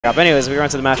But anyways, we're going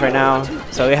to the match right now.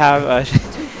 So we have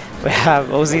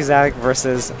Zack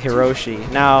versus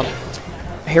Hiroshi. Now,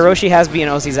 Hiroshi has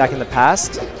beaten Zack in the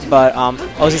past, but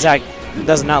Zack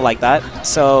does not like that.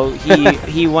 So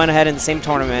he went ahead in the same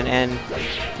tournament and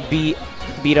beat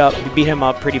him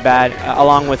up pretty bad,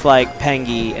 along with like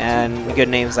Pengi and good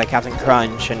names like Captain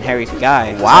Crunch and Harry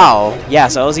Guy. Wow. So, yeah,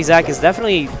 so Zack is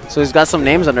definitely, so he's got some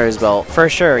names under his belt. For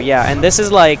sure, yeah. And this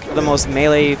is like the most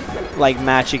melee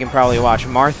match you can probably watch.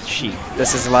 Marth Sheik.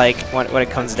 This is like what it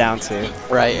comes down to.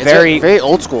 Right. It's very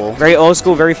old school. Very old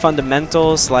school, very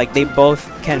fundamentals. Like they both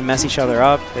can mess each other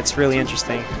up. It's really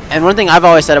interesting. And one thing I've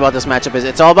always said about this matchup is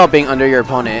it's all about being under your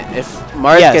opponent. If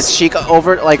Marth gets Sheik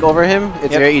over him,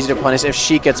 it's very easy to punish. If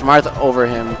Sheik gets Marth over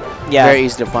him, very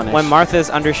easy to punish. When Marth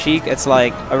is under Sheik, it's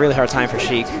like a really hard time for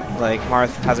Sheik. Like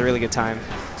Marth has a really good time.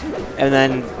 And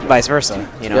then vice versa,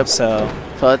 you know. So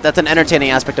that's an entertaining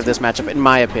aspect of this matchup, in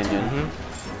my opinion.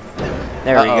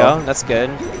 There we go. That's good.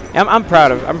 Yeah, I'm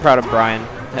proud of Brian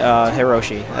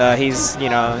Hiroshi.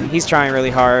 He's trying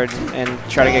really hard and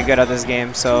try to get good at this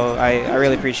game. So I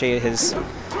really appreciate his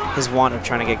want of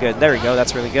trying to get good. There we go.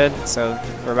 That's really good. So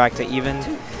we're back to even.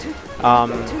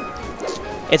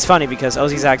 It's funny because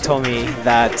Zack told me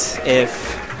that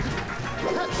if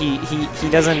he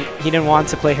didn't want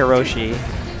to play Hiroshi.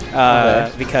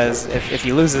 Because if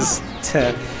he loses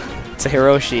to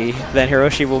Hiroshi, then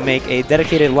Hiroshi will make a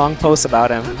dedicated long post about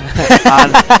him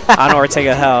on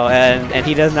Ortega Hell, and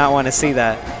he does not want to see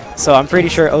that. So I'm pretty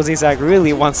sure Zack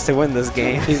really wants to win this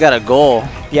game. He's got a goal.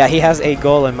 Yeah, he has a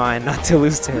goal in mind, not to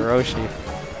lose to Hiroshi.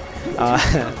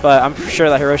 But I'm sure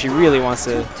that Hiroshi really wants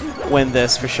to win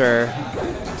this for sure.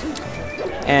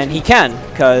 And he can,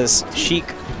 because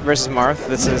Sheik versus Marth,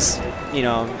 this is, you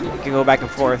can go back and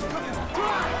forth.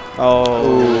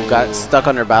 Oh, got stuck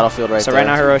under battlefield right there. So right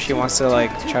now Hiroshi wants to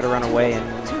try to run away and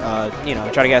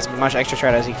try to get as much extra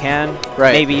strat as he can.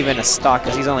 Right. Maybe even a stock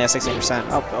because he's only at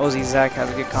 60%. Oh, Zack has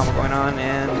a good combo going on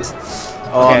and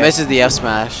misses the F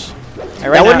smash.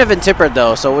 Right, that wouldn't have been tippered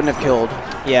though, so it wouldn't have killed.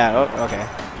 Yeah. Oh, okay.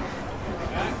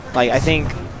 I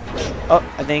think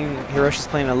Hiroshi's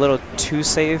playing a little too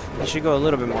safe. He should go a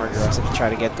little bit more aggressive to try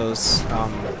to get those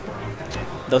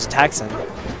attacks in.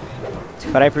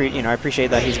 But I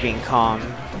appreciate that he's being calm.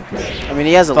 I mean,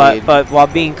 he has a lead. But while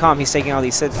being calm, he's taking all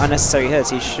these unnecessary hits.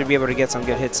 He should be able to get some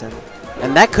good hits in.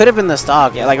 And that could have been the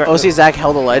stock. Yeah, like Zack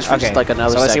held the ledge for just like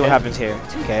another second. So let's see what happens here.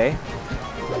 Okay.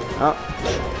 Oh,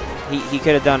 he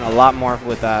could have done a lot more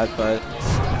with that, but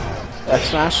F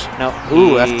smash? No.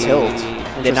 Ooh, F tilt.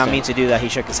 Did not mean to do that. He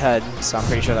shook his head, so I'm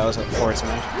pretty sure that was a forward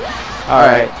smash. All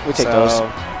right, we take those.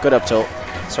 Good up tilt.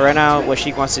 So right now, what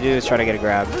Sheik wants to do is try to get a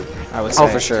grab, I would say. Oh,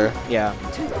 for sure. Yeah.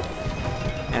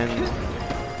 And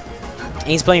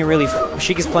he's playing really.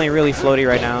 Sheik is playing really floaty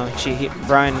right now.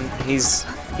 Brian, he's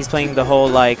playing the whole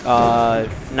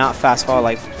not fast fall,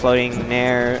 like floating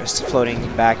nairs, floating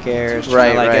back airs,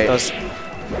 trying to get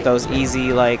those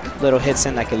easy little hits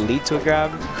in that could lead to a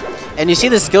grab. And you see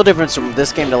the skill difference from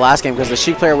this game to last game because the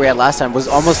Sheik player we had last time was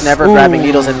almost never grabbing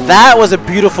needles, and that was a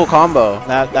beautiful combo.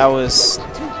 That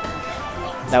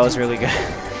was really good.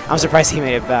 I'm surprised he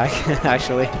made it back,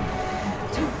 actually.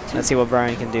 Let's see what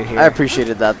Brian can do here. I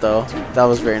appreciated that, though. That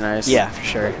was very nice. Yeah, for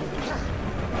sure.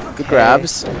 Good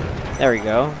grabs. There we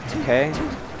go. Okay.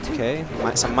 Okay.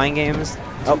 Some mind games.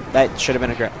 Oh, that should have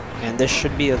been a grab. And this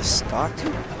should be a stock.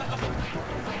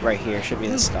 Right here should be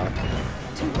the stock.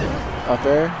 Up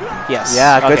there? Yes.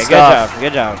 Yeah, good stuff.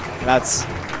 Good job. That's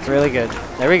really good.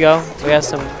 There we go. We have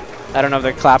some... I don't know if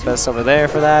they're clap us over there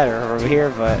for that or over here,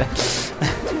 but...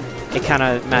 it kind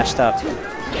of matched up.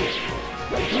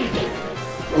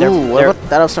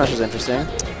 That up smash was interesting.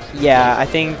 Yeah, I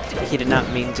think he did not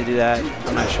mean to do that.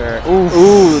 I'm not sure.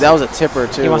 Ooh, that was a tipper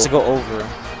too. He wants to go over.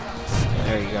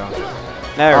 There you go.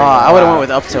 There we go. I would have went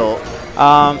with up tilt.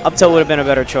 Up tilt would have been a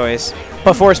better choice.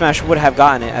 But forward smash would have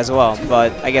gotten it as well.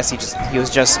 But I guess he was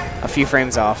just a few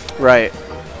frames off. Right.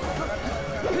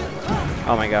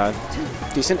 Oh my god.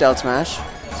 Decent out smash.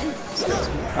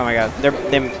 Oh my god,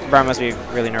 Brian must be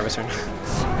really nervous right now.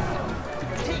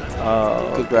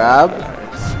 Oh, good grab.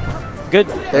 Good.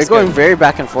 They're going very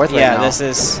back and forth right now. Yeah, this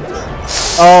is...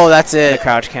 Oh, that's it. The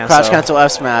crouch cancel. Crouch cancel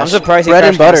F smash. I'm surprised he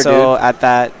crouch cancel at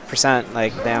that percent.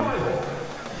 Like, damn.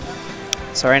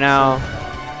 So right now,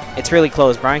 it's really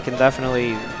close. Brian can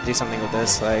definitely do something with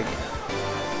this. Like,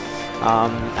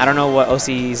 I don't know what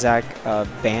Zack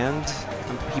banned.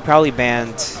 He probably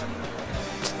banned...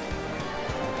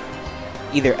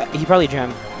 he probably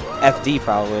jammed FD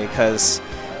probably, because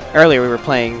earlier we were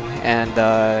playing and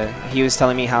he was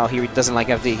telling me how he doesn't like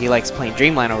FD. He likes playing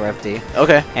Dreamland over FD.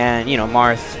 Okay. And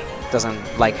Marth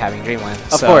doesn't like having Dreamland.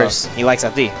 Of course. He likes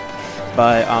FD.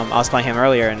 but I was playing him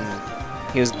earlier, and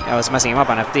I was messing him up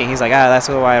on FD. And he's like, that's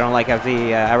why I don't like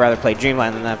FD. I'd rather play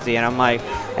Dreamland than FD. And I'm like,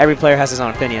 every player has his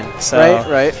own opinion. So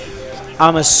right.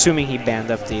 I'm assuming he banned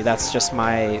FD. That's just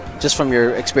my... Just from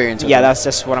your experience. Yeah, that's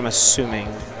just what I'm assuming.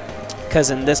 Because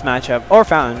in this matchup, or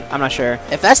Fountain, I'm not sure.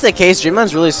 If that's the case,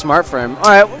 Dreamland's really smart for him. All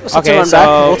right, so okay,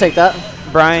 back. We'll take that.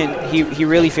 Brian, he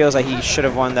really feels like he should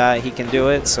have won that. He can do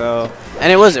it, so...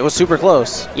 And it was super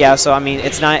close. Yeah, so, I mean,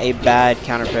 it's not a bad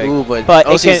counter pick. Ooh, but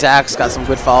OC Zack's got some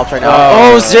good follow-ups right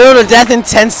now. Oh, 0 to death in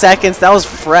 10 seconds. That was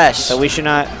fresh. So we should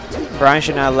not... Brian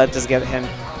should not let this get him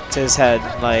to his head.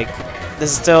 Like,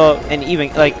 this is still an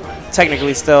even... Like,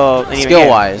 technically still an even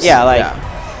skill-wise. Yeah, like... Yeah.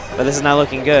 But this is not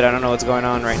looking good. I don't know what's going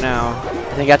on right now.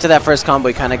 He got to that first combo.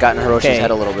 He kind of got in Hiroshi's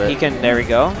head a little bit. He can... There we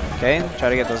go. Okay, try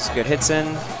to get those good hits in.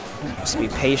 Just be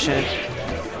patient.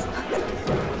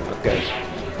 Okay.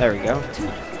 There we go.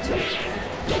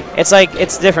 It's like,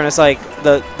 it's different. It's like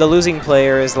the losing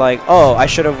player is like, oh, I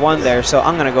should have won there, so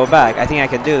I'm going to go back. I think I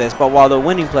can do this. But while the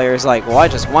winning player is like, well, I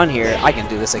just won here. I can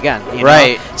do this again. You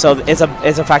know? So it's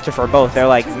a factor for both. They're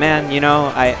like, man, you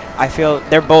know, I feel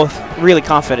they're both really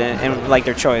confident in like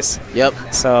their choice. Yep.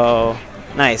 So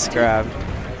nice grab.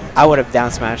 I would have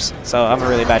down smashed. So I'm a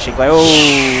really bad Sheik. Like,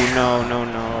 oh, no.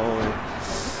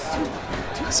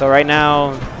 So right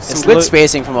now, some good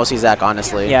spacing from OC Zack,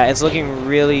 honestly. Yeah, it's looking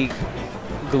really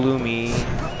gloomy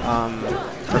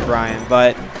for Brian.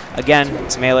 But again,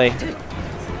 it's melee.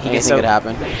 Anything could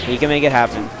happen. He can make it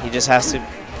happen. He just has to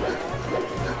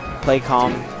play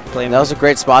calm. That was a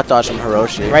great spot dodge from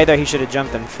Hiroshi. Right there, he should have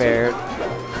jumped and fared.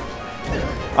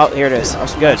 Oh, here it is. Oh,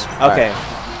 good. Okay.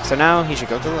 Right. So now he should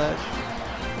go to the ledge.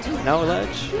 No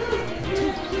ledge.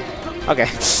 Okay.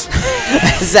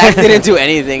 Zack didn't do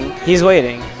anything. He's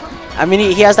waiting. I mean,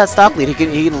 he has that stop lead. He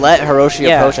can let Hiroshi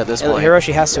approach at this point.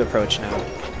 Hiroshi has to approach now.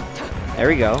 There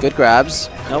we go. Good grabs.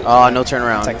 Nope. Oh, no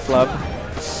turnaround. It's like flub.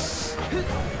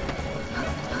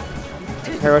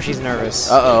 Hiroshi's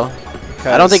nervous. Uh-oh.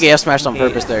 I don't think he F smashed on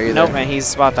purpose there either. Nope, man. He's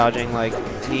spot dodging. Like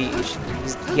he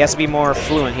has to be more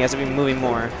fluent. He has to be moving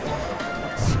more.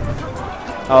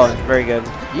 Oh, very good.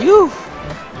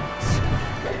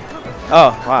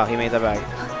 Oh, wow, he made that back.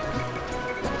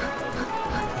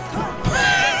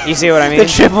 You see what I mean? The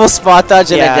triple spot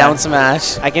dodge and a down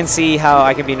smash. I can see how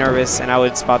I could be nervous, and I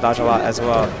would spot dodge a lot as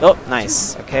well. Oh,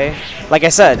 nice. Okay. Like I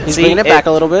said, he's bringing it back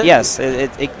a little bit. Yes,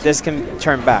 this can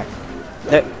turn back.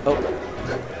 Oh.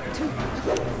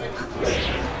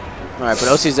 All right, but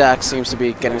OC Zack seems to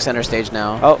be getting center stage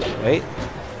now. Oh, wait.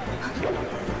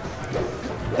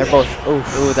 They're both...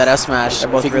 Ooh, that F smash.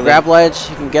 If you can grab ledge,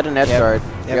 you can get an edge guard.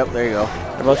 Yep, there you go.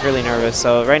 They're both really nervous.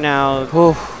 So right now,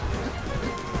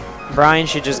 Brian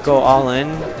should just go all in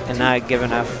and not give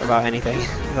enough about anything.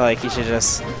 Like, he should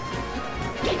just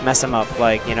mess him up.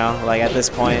 Like, you know, like at this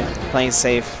point, playing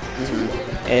safe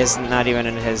is not even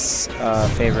in his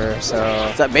favor. So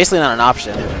it's basically not an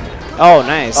option. Oh,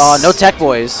 nice. Oh, no tech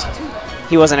boys.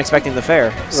 He wasn't expecting the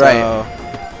fair. So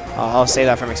I'll say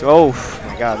that from experience. Oh,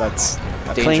 my God, that's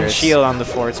a clean shield on the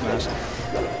forward smash.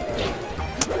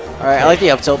 All right, I like the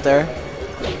up tilt there.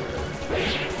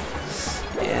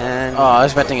 And oh, I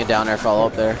was expecting a down air follow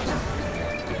up there.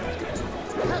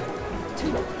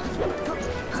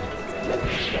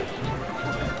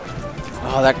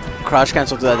 Oh, that crouch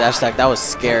cancel to that dash attack. That was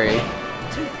scary.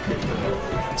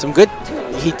 Some good.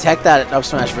 He teched that up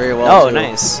smash very well. Oh,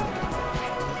 nice.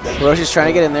 Hiroshi's trying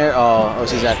to get in there. Oh, OC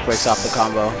Zack breaks off the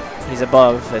combo. He's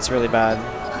above. It's really bad.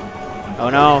 Oh,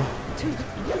 no.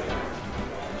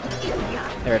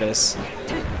 There it is.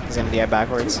 He's going to DI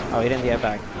backwards. Oh, he didn't DI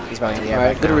back. He's probably going to DI back.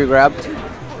 Alright, good regrab.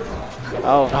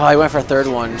 Oh, he went for a third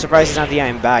one. I'm surprised he's not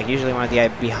DIing back. Usually I want to DI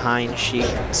behind Sheik,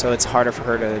 so it's harder for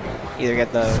her to either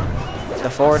get the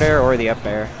forward air or the up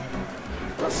air.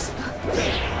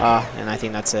 And I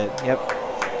think that's it. Yep.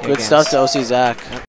 Good stuff to OC Zack.